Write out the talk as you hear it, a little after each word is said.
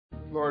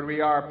Lord,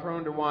 we are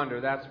prone to wander,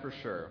 that's for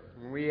sure.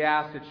 And we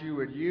ask that you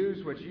would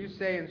use what you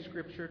say in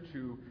Scripture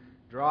to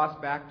draw us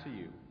back to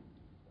you.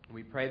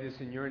 We pray this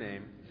in your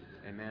name.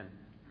 Amen.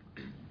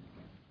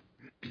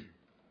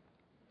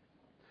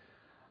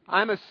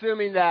 I'm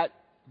assuming that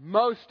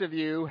most of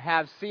you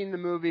have seen the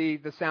movie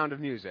The Sound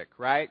of Music,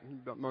 right?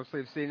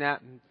 Mostly have seen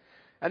that.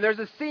 And there's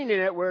a scene in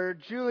it where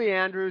Julie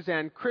Andrews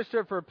and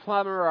Christopher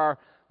Plummer are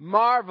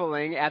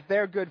marveling at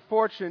their good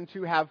fortune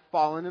to have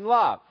fallen in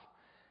love.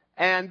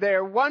 And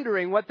they're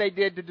wondering what they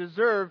did to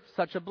deserve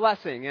such a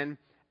blessing. And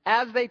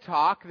as they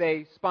talk,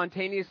 they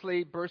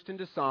spontaneously burst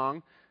into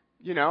song,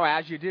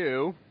 as you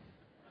do.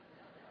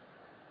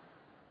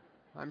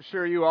 I'm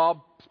sure you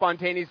all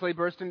spontaneously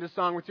burst into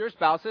song with your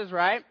spouses,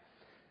 right?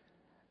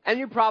 And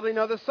you probably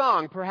know the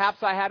song. Perhaps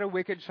I had a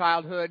wicked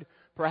childhood.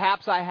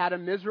 Perhaps I had a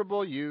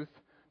miserable youth.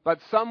 But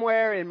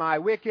somewhere in my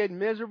wicked,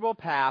 miserable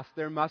past,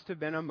 there must have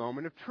been a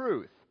moment of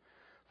truth.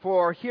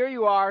 For here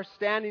you are,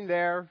 standing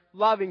there,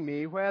 loving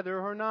me, whether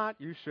or not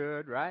you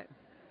should, right?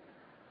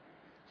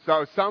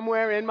 So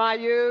somewhere in my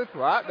youth,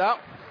 what? No.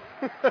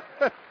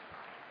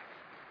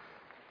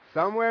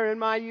 Somewhere in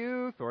my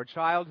youth or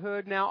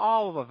childhood, now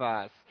all of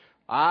us,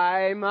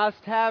 I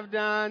must have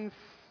done.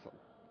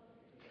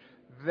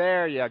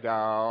 There you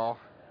go.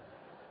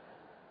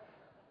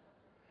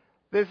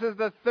 This is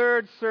the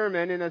third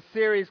sermon in a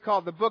series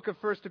called The Book of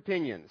First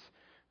Opinions.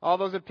 All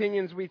those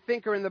opinions we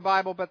think are in the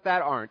Bible, but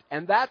that aren't.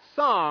 And that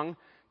song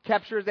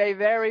captures a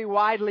very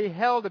widely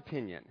held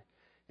opinion.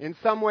 In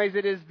some ways,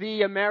 it is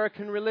the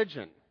American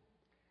religion.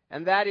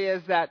 And that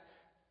is that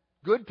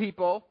good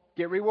people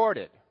get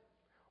rewarded.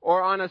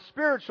 Or on a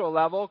spiritual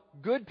level,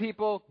 good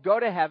people go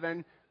to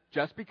heaven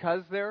just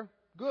because they're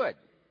good.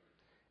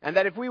 And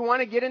that if we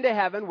want to get into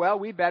heaven, well,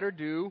 we better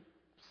do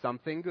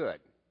something good.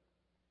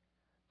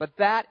 But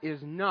that is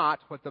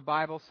not what the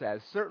Bible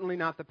says. Certainly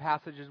not the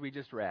passages we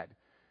just read.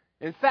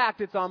 In fact,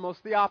 it's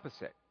almost the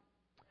opposite.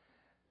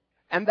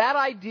 And that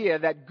idea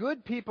that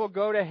good people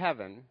go to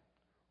heaven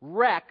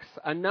wrecks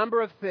a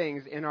number of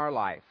things in our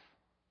life.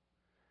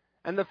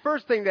 And the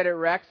first thing that it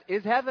wrecks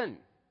is heaven.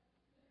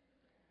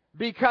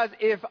 Because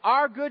if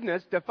our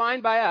goodness,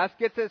 defined by us,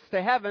 gets us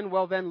to heaven,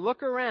 well then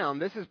look around.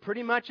 This is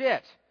pretty much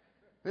it.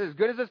 This is as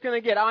good as it's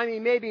going to get. I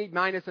mean, maybe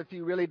minus a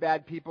few really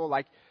bad people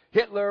like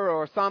Hitler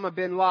or Osama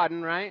bin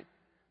Laden, right?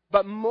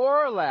 But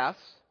more or less,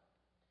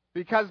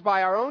 because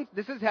by our own,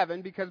 this is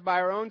heaven, because by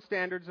our own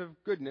standards of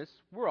goodness,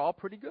 we're all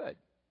pretty good.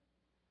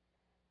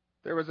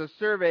 There was a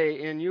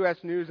survey in U.S.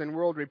 News and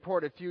World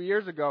Report a few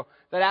years ago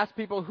that asked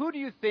people, who do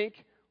you think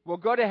will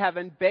go to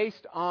heaven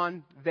based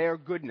on their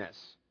goodness?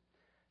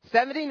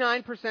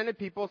 79% of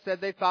people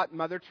said they thought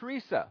Mother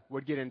Teresa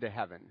would get into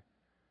heaven.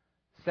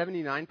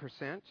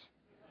 79%?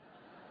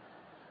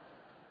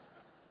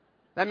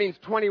 That means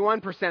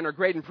 21% are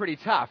great and pretty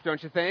tough,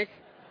 don't you think?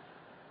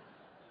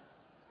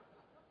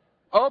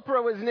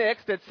 Oprah was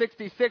next at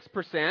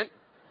 66%.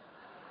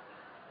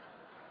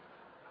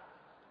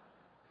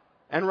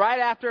 And right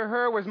after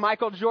her was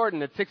Michael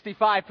Jordan at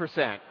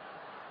 65%.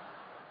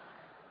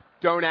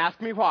 Don't ask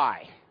me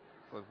why.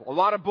 A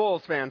lot of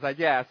Bulls fans, I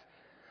guess.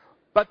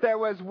 But there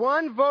was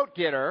one vote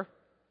getter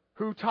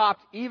who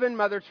topped even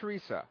Mother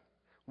Teresa.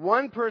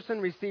 One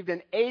person received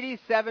an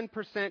 87%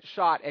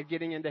 shot at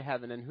getting into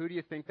heaven. And who do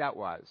you think that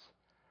was?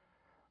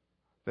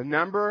 The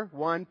number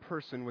one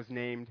person was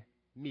named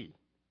me.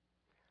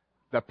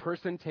 The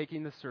person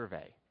taking the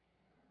survey.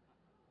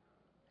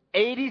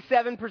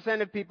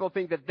 87% of people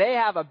think that they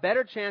have a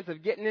better chance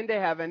of getting into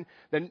heaven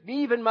than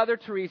even Mother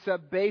Teresa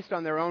based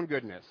on their own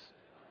goodness.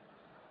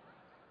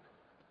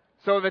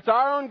 So if it's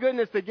our own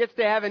goodness that gets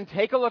to heaven,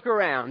 take a look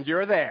around.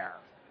 You're there.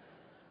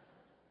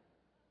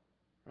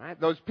 Right?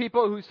 Those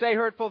people who say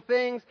hurtful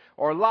things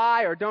or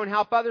lie or don't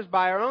help others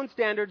by our own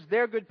standards,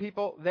 they're good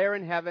people. They're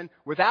in heaven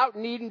without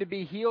needing to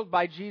be healed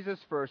by Jesus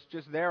first.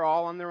 Just they're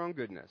all on their own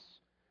goodness.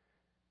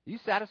 Are you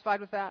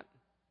satisfied with that?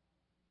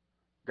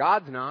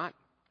 God's not.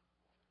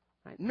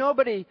 Right?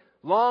 Nobody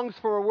longs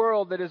for a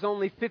world that is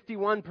only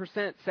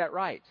 51% set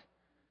right.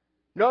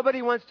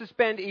 Nobody wants to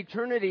spend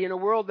eternity in a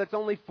world that's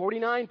only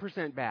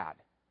 49% bad.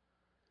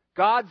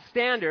 God's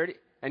standard,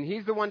 and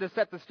He's the one to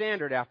set the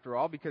standard after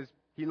all, because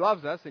He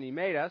loves us and He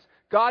made us.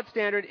 God's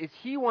standard is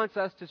He wants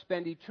us to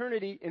spend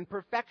eternity in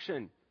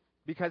perfection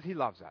because He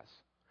loves us.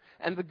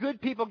 And the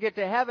good people get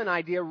to heaven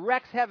idea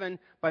wrecks heaven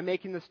by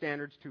making the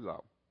standards too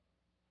low.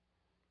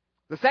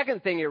 The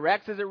second thing it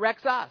wrecks is it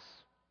wrecks us.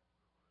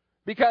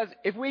 Because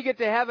if we get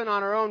to heaven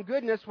on our own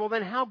goodness, well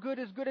then how good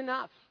is good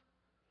enough?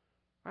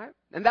 Right?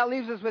 And that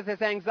leaves us with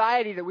this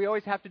anxiety that we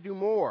always have to do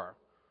more.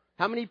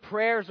 How many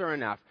prayers are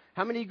enough?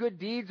 How many good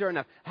deeds are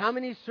enough? How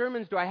many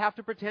sermons do I have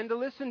to pretend to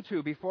listen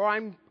to before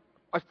I'm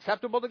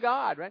acceptable to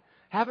God? Right?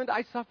 Haven't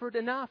I suffered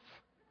enough?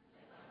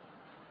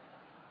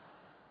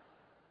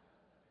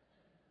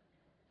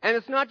 And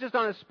it's not just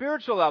on a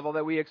spiritual level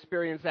that we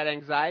experience that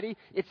anxiety.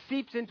 It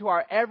seeps into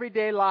our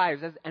everyday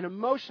lives. And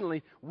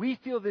emotionally, we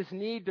feel this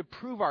need to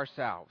prove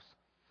ourselves.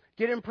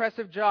 Get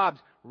impressive jobs,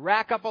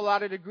 rack up a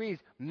lot of degrees,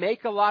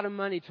 make a lot of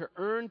money to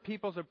earn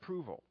people's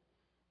approval.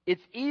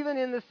 It's even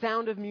in the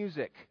sound of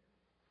music.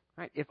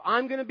 Right? If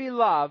I'm going to be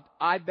loved,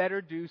 I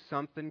better do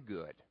something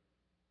good.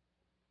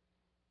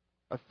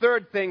 A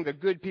third thing the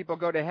good people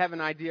go to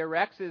heaven idea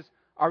wrecks is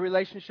our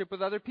relationship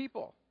with other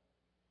people.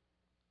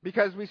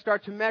 Because we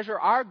start to measure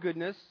our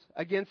goodness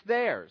against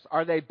theirs.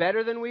 Are they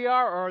better than we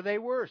are, or are they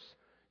worse?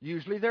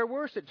 Usually they're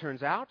worse, it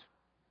turns out.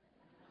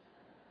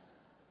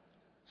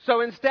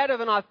 So instead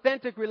of an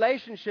authentic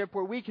relationship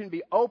where we can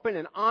be open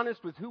and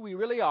honest with who we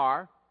really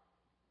are,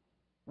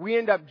 we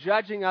end up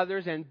judging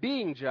others and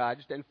being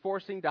judged and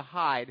forcing to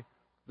hide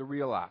the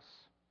real us.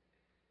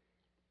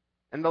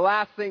 And the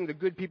last thing the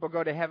good people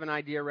go to heaven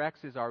idea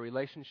wrecks is our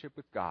relationship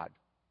with God.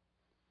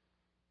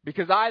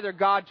 Because either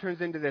God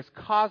turns into this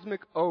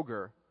cosmic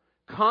ogre,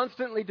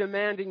 constantly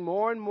demanding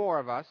more and more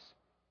of us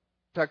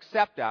to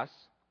accept us,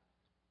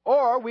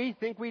 or we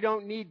think we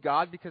don't need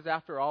God because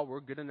after all,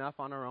 we're good enough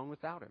on our own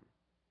without Him.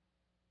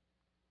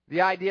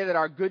 The idea that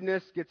our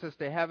goodness gets us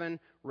to heaven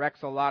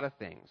wrecks a lot of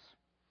things.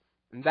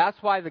 And that's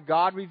why the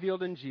God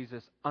revealed in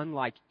Jesus,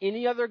 unlike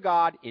any other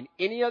God in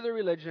any other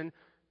religion,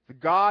 the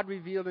God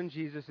revealed in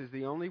Jesus is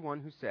the only one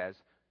who says,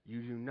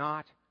 you do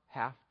not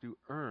have to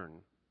earn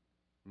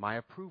my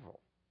approval.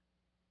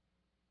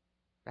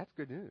 That's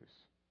good news.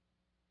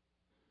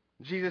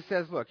 Jesus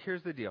says, look,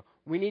 here's the deal.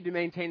 We need to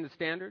maintain the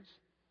standards.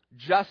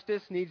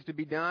 Justice needs to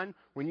be done.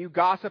 When you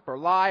gossip or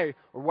lie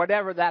or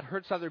whatever, that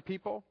hurts other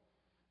people.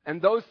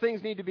 And those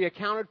things need to be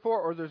accounted for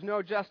or there's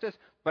no justice.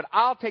 But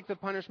I'll take the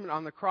punishment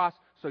on the cross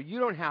so you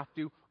don't have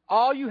to.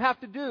 All you have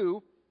to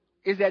do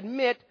is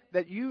admit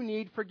that you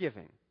need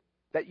forgiving.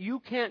 That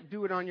you can't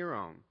do it on your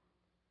own.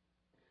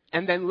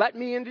 And then let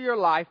me into your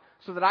life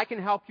so that I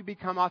can help you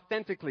become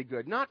authentically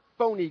good. Not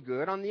phony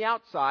good on the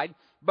outside,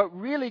 but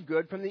really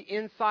good from the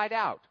inside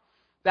out.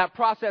 That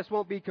process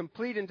won't be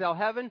complete until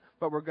heaven,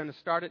 but we're going to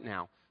start it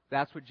now.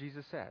 That's what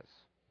Jesus says.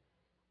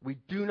 We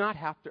do not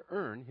have to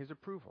earn His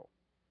approval.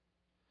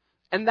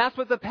 And that's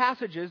what the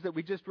passages that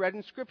we just read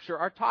in Scripture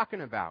are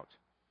talking about.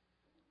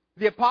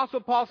 The Apostle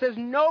Paul says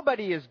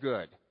nobody is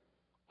good.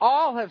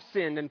 All have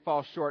sinned and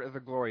fall short of the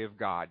glory of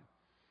God.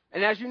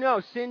 And as you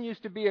know, sin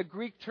used to be a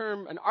Greek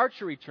term, an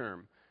archery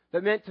term,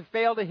 that meant to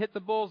fail to hit the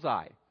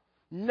bullseye.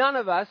 None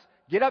of us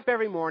get up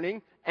every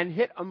morning and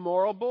hit a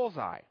moral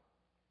bullseye.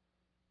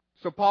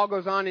 So Paul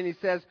goes on and he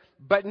says,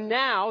 but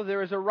now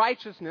there is a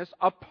righteousness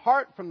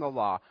apart from the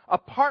law,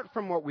 apart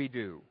from what we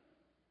do.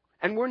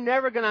 And we're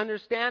never going to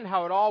understand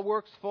how it all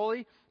works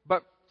fully,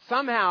 but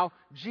somehow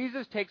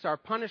Jesus takes our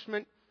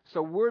punishment,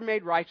 so we're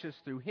made righteous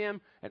through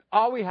Him, and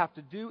all we have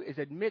to do is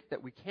admit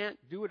that we can't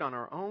do it on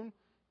our own.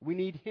 We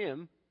need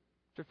Him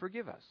to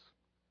forgive us.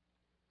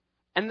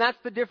 And that's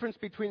the difference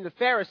between the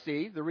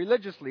Pharisee, the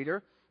religious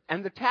leader,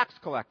 and the tax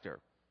collector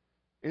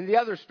in the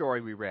other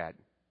story we read.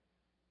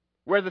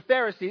 Where the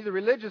Pharisee, the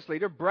religious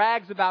leader,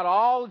 brags about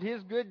all of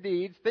his good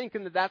deeds,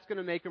 thinking that that's going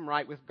to make him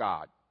right with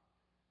God.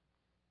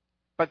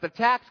 But the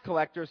tax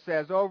collector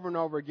says over and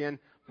over again,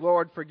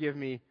 Lord, forgive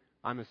me,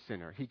 I'm a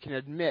sinner. He can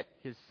admit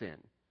his sin.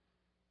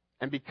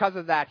 And because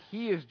of that,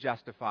 he is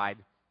justified,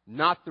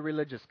 not the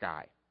religious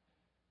guy.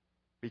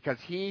 Because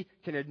he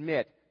can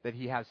admit that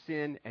he has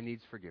sin and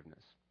needs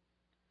forgiveness.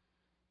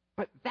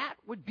 But that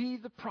would be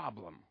the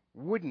problem,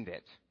 wouldn't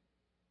it?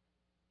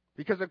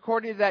 Because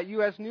according to that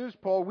U.S. News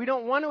poll, we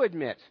don't want to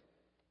admit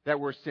that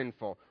we're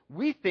sinful.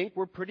 We think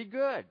we're pretty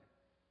good.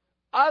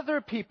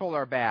 Other people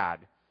are bad.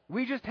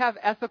 We just have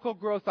ethical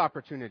growth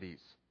opportunities.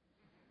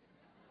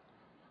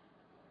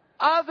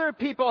 Other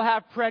people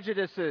have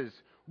prejudices.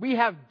 We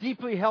have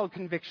deeply held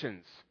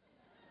convictions.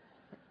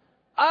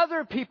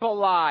 Other people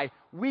lie.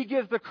 We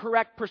give the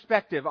correct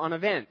perspective on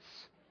events.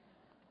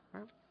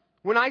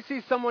 When I see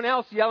someone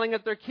else yelling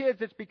at their kids,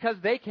 it's because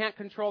they can't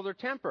control their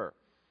temper.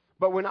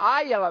 But when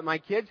I yell at my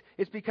kids,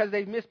 it's because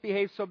they've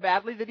misbehaved so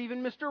badly that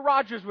even Mr.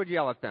 Rogers would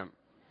yell at them.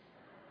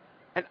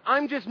 And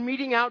I'm just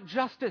meting out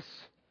justice.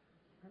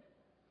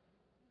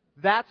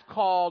 That's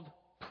called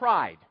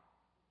pride.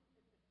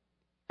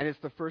 And it's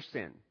the first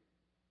sin.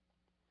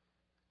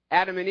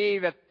 Adam and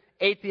Eve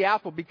ate the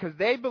apple because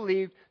they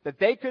believed that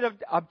they could have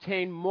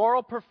obtained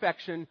moral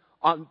perfection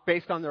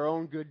based on their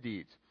own good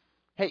deeds.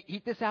 Hey,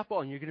 eat this apple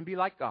and you're going to be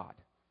like God.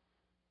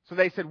 So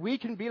they said, we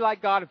can be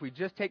like God if we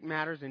just take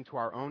matters into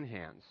our own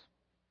hands.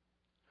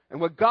 And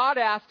what God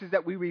asks is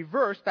that we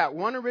reverse that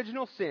one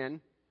original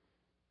sin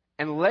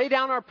and lay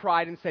down our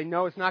pride and say,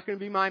 no, it's not going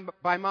to be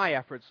by my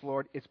efforts,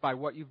 Lord. It's by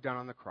what you've done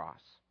on the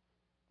cross,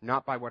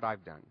 not by what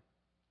I've done.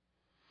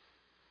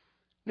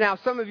 Now,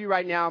 some of you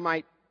right now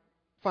might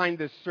find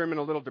this sermon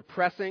a little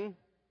depressing.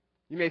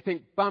 You may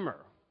think, bummer.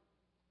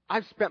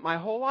 I've spent my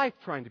whole life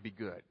trying to be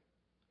good.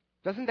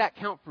 Doesn't that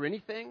count for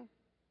anything?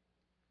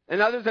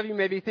 And others of you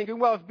may be thinking,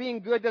 well, if being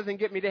good doesn't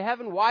get me to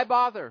heaven, why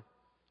bother?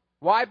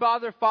 Why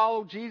bother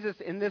follow Jesus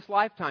in this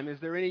lifetime? Is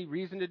there any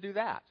reason to do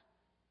that?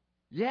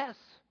 Yes.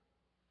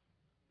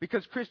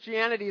 Because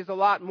Christianity is a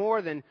lot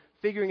more than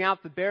figuring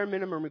out the bare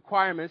minimum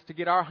requirements to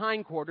get our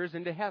hindquarters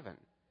into heaven.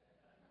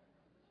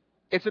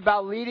 It's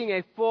about leading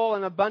a full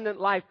and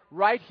abundant life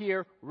right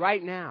here,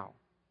 right now.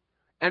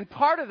 And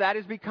part of that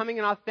is becoming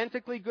an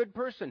authentically good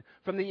person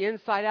from the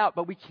inside out,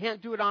 but we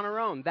can't do it on our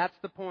own. That's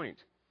the point.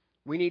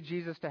 We need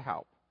Jesus to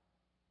help.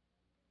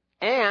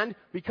 And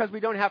because we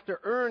don't have to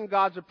earn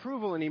God's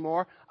approval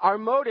anymore, our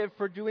motive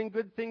for doing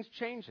good things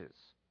changes.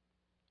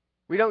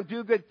 We don't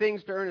do good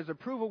things to earn His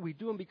approval. We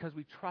do them because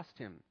we trust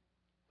Him.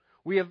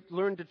 We have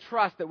learned to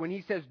trust that when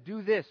He says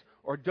do this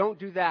or don't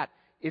do that,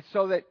 it's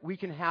so that we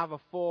can have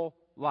a full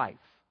life.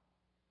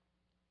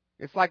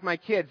 It's like my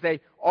kids.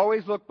 They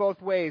always look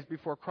both ways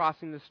before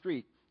crossing the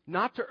street.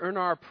 Not to earn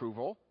our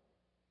approval,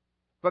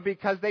 but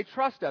because they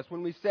trust us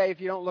when we say,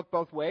 if you don't look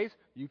both ways,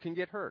 you can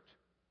get hurt.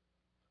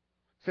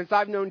 Since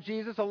I've known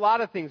Jesus, a lot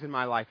of things in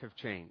my life have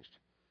changed.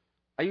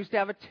 I used to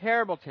have a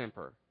terrible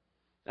temper.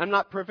 I'm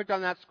not perfect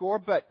on that score,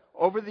 but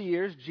over the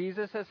years,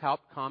 Jesus has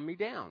helped calm me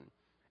down.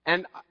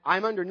 And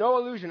I'm under no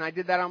illusion I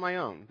did that on my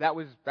own. That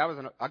was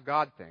a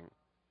God thing.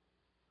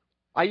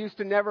 I used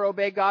to never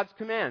obey God's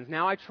commands.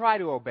 Now I try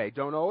to obey.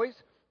 Don't always,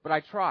 but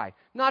I try.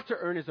 Not to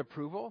earn His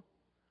approval,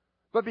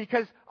 but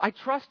because I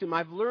trust Him.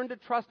 I've learned to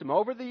trust Him.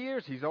 Over the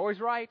years, He's always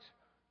right.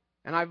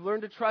 And I've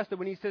learned to trust that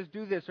when He says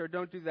do this or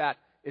don't do that,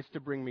 it's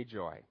to bring me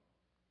joy.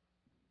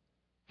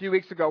 A few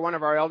weeks ago, one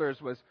of our elders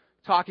was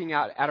talking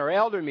at our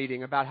elder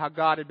meeting about how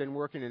God had been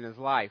working in his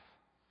life.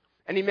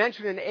 And he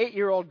mentioned an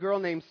 8-year-old girl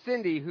named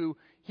Cindy who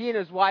he and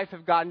his wife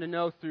have gotten to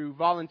know through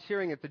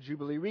volunteering at the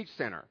Jubilee Reach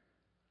Center.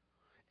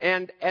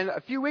 And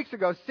a few weeks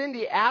ago,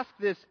 Cindy asked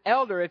this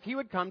elder if he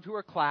would come to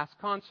her class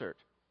concert.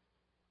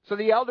 So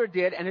the elder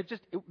did, and it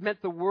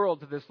meant the world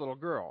to this little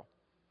girl.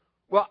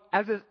 Well,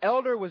 as this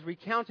elder was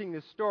recounting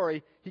this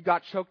story, he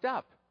got choked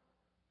up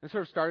and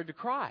sort of started to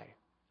cry.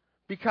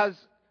 Because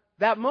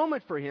that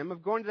moment for him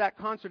of going to that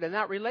concert and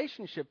that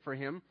relationship for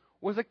him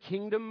was a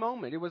kingdom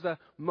moment. It was a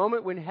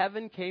moment when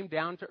heaven came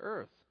down to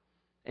earth.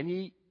 And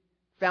he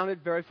found it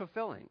very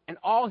fulfilling. And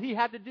all he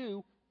had to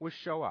do was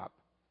show up.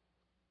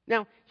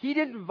 Now, he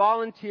didn't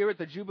volunteer at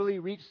the Jubilee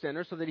Reach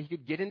Center so that he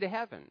could get into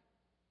heaven.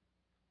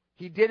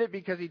 He did it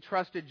because he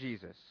trusted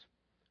Jesus,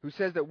 who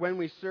says that when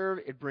we serve,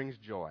 it brings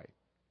joy.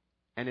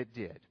 And it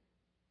did.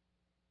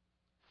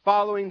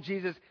 Following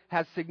Jesus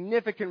has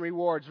significant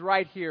rewards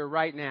right here,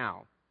 right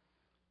now.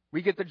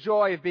 We get the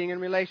joy of being in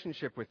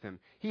relationship with Him.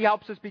 He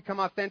helps us become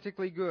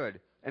authentically good,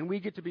 and we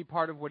get to be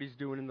part of what He's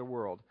doing in the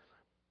world.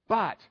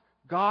 But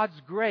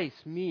God's grace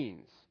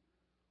means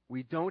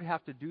we don't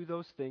have to do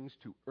those things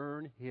to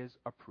earn His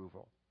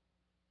approval.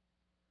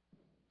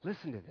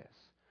 Listen to this.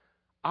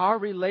 Our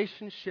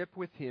relationship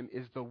with Him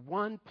is the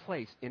one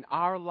place in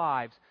our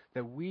lives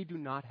that we do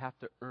not have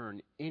to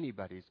earn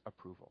anybody's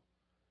approval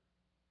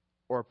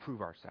or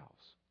approve ourselves.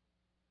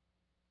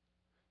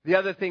 The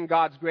other thing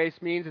God's grace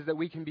means is that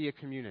we can be a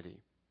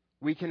community.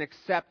 We can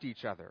accept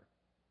each other.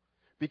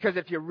 Because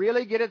if you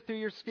really get it through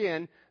your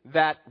skin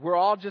that we're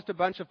all just a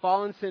bunch of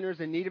fallen sinners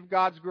in need of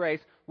God's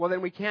grace, well,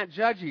 then we can't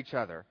judge each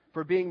other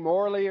for being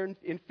morally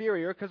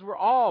inferior because we're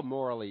all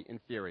morally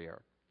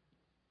inferior.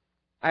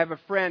 I have a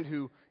friend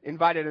who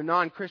invited a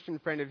non-Christian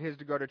friend of his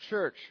to go to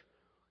church.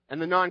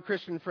 And the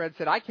non-Christian friend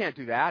said, I can't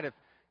do that.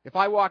 If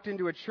I walked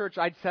into a church,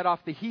 I'd set off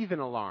the heathen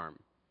alarm.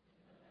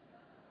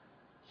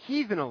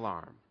 Heathen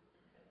alarm.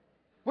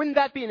 Wouldn't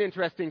that be an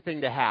interesting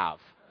thing to have?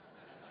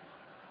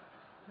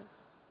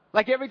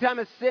 Like every time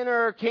a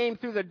sinner came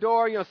through the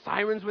door,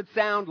 sirens would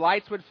sound,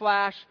 lights would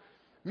flash.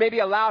 Maybe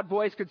a loud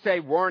voice could say,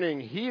 warning,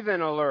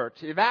 heathen alert,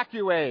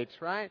 evacuate,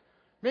 right?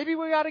 Maybe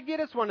we ought to get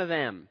us one of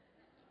them.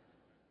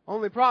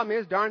 Only problem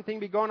is, darn thing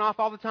be going off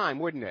all the time,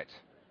 wouldn't it?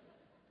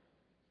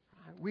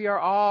 We are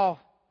all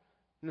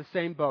in the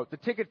same boat. The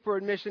ticket for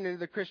admission into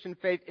the Christian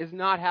faith is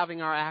not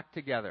having our act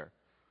together.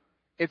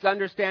 It's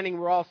understanding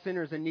we're all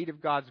sinners in need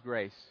of God's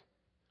grace.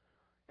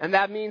 And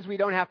that means we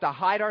don't have to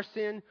hide our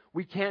sin.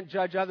 We can't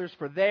judge others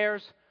for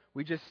theirs.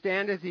 We just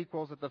stand as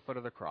equals at the foot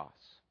of the cross.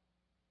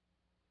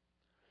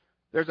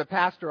 There's a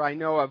pastor I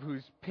know of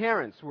whose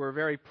parents were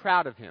very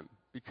proud of him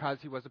because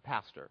he was a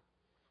pastor.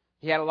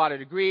 He had a lot of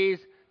degrees,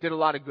 did a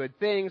lot of good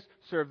things,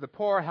 served the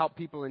poor, helped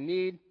people in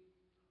need.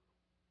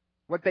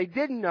 What they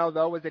didn't know,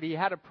 though, was that he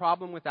had a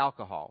problem with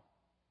alcohol.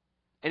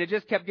 And it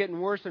just kept getting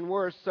worse and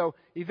worse, so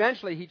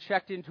eventually he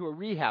checked into a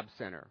rehab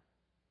center.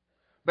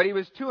 But he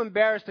was too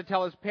embarrassed to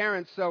tell his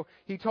parents, so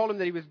he told them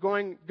that he was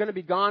going to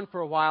be gone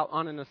for a while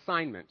on an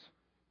assignment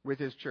with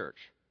his church.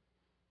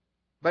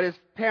 But his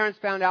parents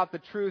found out the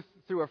truth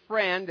through a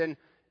friend,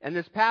 and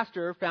this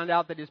pastor found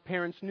out that his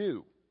parents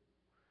knew.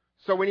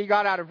 So when he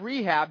got out of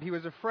rehab, he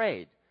was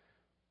afraid.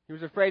 He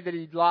was afraid that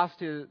he'd lost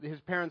his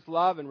parents'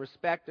 love and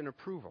respect and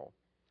approval.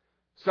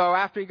 So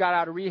after he got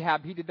out of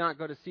rehab, he did not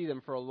go to see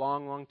them for a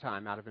long, long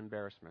time out of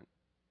embarrassment.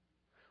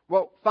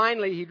 Well,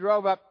 finally, he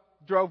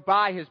drove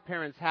by his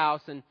parents'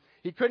 house, and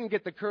he couldn't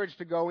get the courage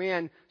to go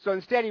in, so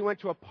instead he went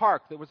to a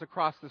park that was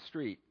across the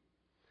street.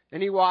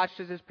 And he watched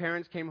as his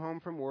parents came home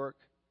from work,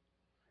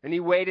 and he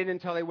waited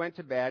until they went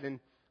to bed,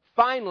 and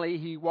finally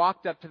he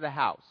walked up to the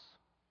house.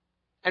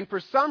 And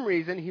for some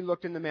reason, he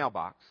looked in the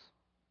mailbox.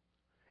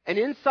 And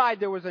inside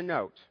there was a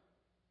note.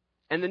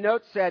 And the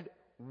note said,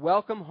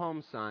 "Welcome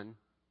home, son.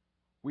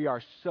 We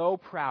are so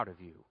proud of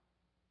you.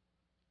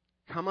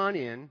 Come on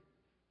in.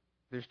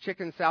 There's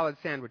chicken salad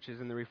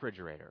sandwiches in the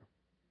refrigerator."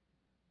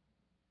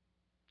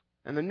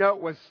 And the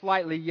note was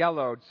slightly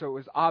yellowed, so it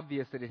was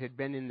obvious that it had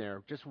been in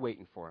there just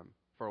waiting for him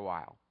for a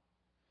while.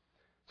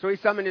 So he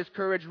summoned his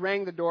courage,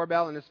 rang the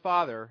doorbell, and his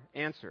father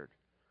answered.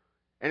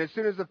 And as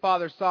soon as the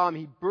father saw him,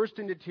 he burst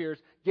into tears,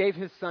 gave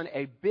his son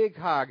a big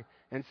hug,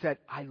 and said,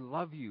 "I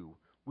love you.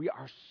 We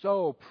are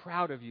so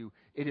proud of you.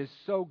 It is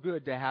so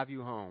good to have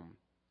you home.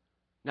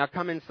 Now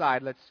come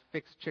inside. Let's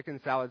fix chicken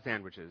salad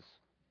sandwiches."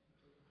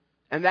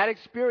 And that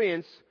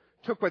experience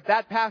took what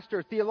that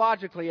pastor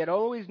theologically had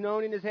always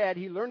known in his head.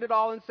 He learned it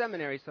all in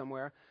seminary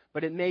somewhere,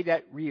 but it made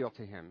that real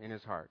to him in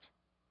his heart.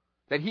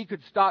 That he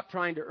could stop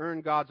trying to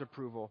earn God's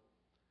approval.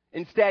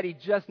 Instead, he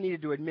just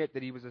needed to admit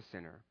that he was a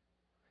sinner.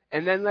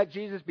 And then let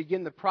Jesus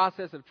begin the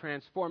process of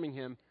transforming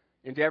him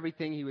into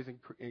everything he was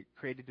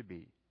created to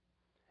be.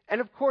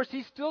 And of course,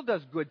 he still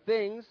does good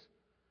things,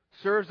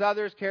 serves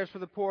others, cares for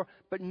the poor,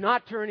 but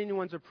not to earn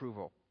anyone's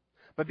approval.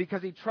 But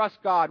because he trusts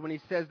God when he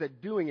says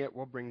that doing it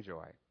will bring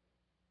joy.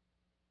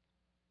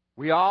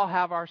 We all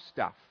have our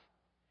stuff,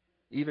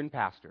 even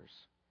pastors.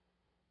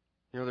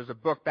 You know, there's a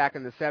book back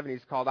in the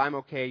 70s called I'm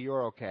Okay,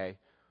 You're Okay.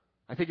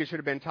 I think it should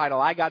have been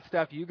titled, I got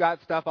stuff, you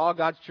got stuff, all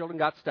God's children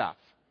got stuff.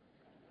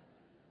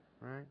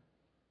 Right?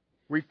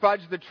 We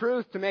fudge the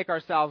truth to make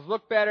ourselves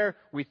look better.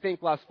 We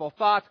think lustful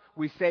thoughts.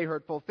 We say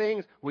hurtful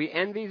things. We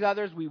envy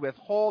others. We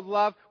withhold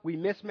love. We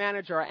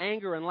mismanage our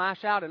anger and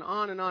lash out and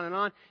on and on and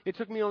on. It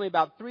took me only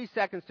about 3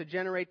 seconds to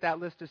generate that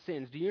list of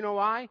sins. Do you know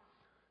why?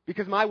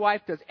 Because my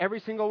wife does every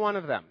single one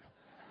of them.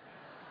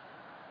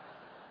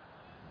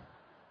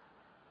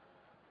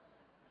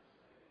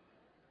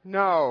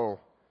 No,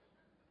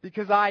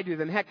 because I do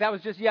them. Heck, that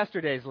was just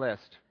yesterday's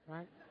list,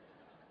 right?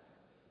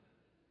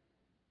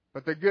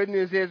 But the good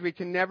news is we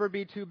can never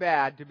be too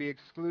bad to be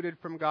excluded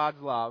from God's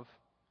love,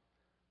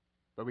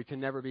 but we can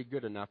never be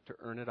good enough to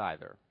earn it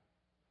either.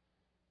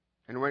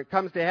 And when it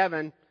comes to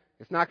heaven,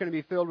 it's not going to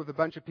be filled with a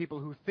bunch of people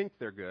who think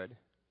they're good.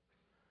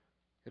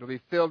 It'll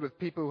be filled with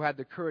people who had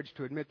the courage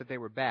to admit that they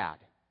were bad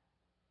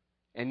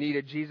and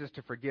needed Jesus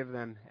to forgive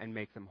them and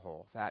make them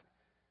whole. That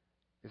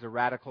is a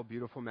radical,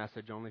 beautiful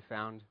message only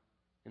found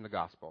in the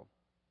gospel.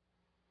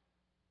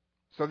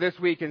 So this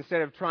week,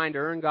 instead of trying to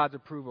earn God's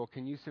approval,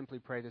 can you simply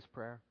pray this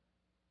prayer?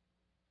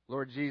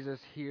 Lord Jesus,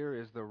 here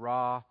is the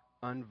raw,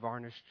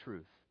 unvarnished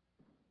truth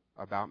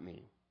about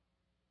me.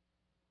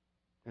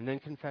 And then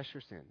confess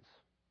your sins.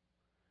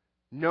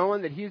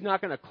 Knowing that He's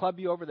not going to club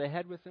you over the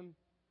head with them.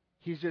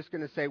 He's just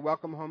going to say,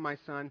 welcome home, my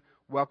son.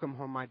 Welcome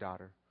home, my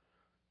daughter.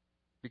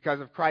 Because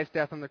of Christ's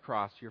death on the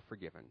cross, you're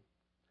forgiven.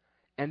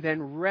 And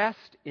then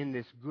rest in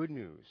this good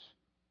news.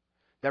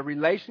 That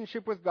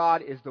relationship with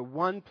God is the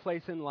one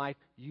place in life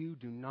you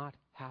do not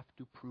have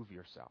to prove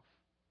yourself.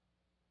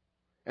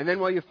 And then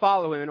will you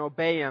follow Him and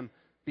obey Him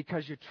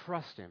because you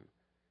trust Him.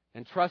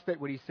 And trust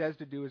that what He says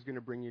to do is going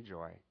to bring you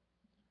joy.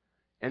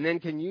 And then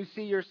can you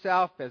see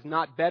yourself as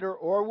not better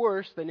or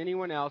worse than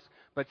anyone else,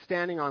 but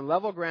standing on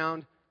level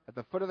ground at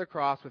the foot of the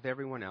cross with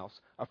everyone else,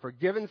 a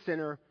forgiven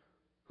sinner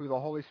who the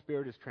Holy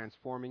Spirit is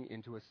transforming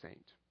into a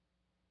saint.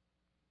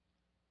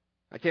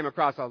 I came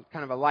across a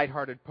kind of a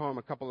lighthearted poem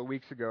a couple of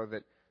weeks ago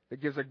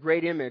that gives a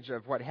great image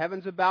of what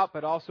heaven's about,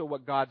 but also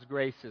what God's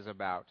grace is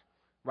about,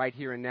 right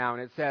here and now.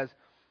 And it says,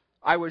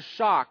 I was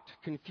shocked,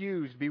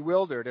 confused,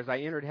 bewildered as I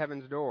entered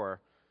heaven's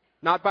door,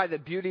 not by the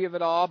beauty of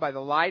it all, by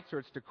the lights or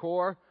its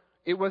decor.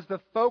 It was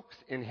the folks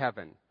in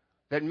heaven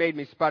that made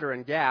me sputter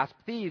and gasp.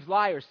 Thieves,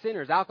 liars,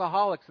 sinners,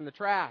 alcoholics, and the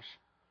trash.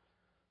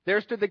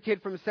 There stood the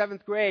kid from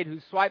 7th grade who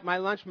swiped my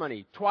lunch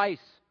money twice.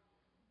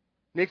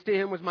 Next to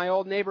him was my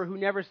old neighbor who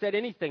never said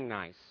anything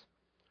nice.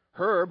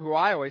 Herb, who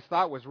I always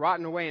thought was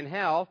rotting away in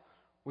hell,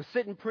 was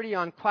sitting pretty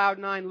on cloud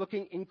 9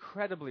 looking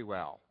incredibly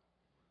well.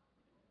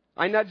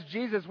 I nudged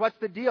Jesus, what's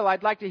the deal?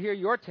 I'd like to hear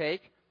your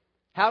take.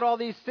 How'd all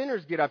these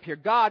sinners get up here?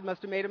 God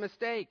must have made a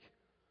mistake.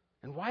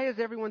 And why is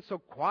everyone so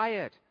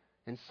quiet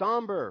and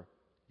somber?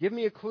 Give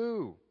me a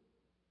clue.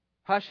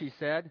 Hush, he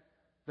said.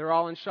 They're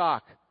all in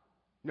shock.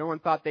 No one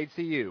thought they'd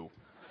see you.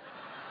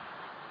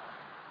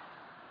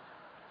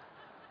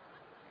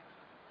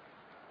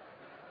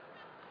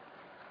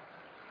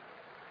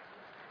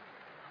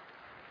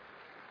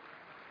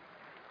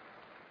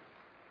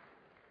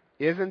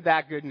 Isn't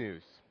that good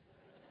news?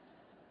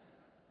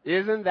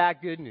 Isn't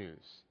that good news?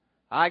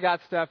 I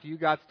got stuff, you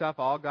got stuff,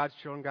 all God's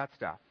children got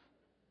stuff.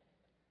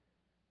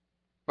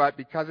 But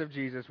because of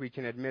Jesus, we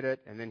can admit it,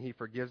 and then He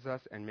forgives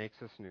us and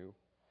makes us new.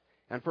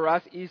 And for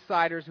us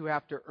Eastsiders who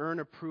have to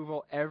earn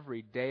approval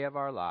every day of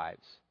our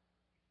lives,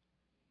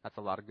 that's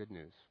a lot of good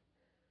news.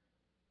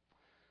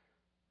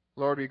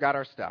 Lord, we got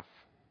our stuff.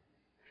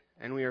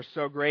 And we are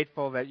so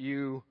grateful that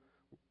You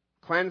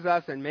cleanse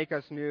us and make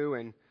us new.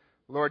 And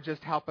Lord,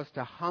 just help us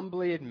to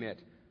humbly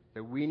admit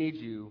that we need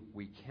You.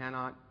 We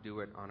cannot do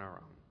it on our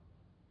own.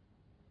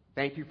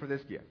 Thank You for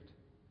this gift.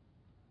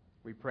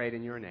 We pray it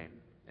in Your name.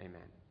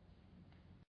 Amen.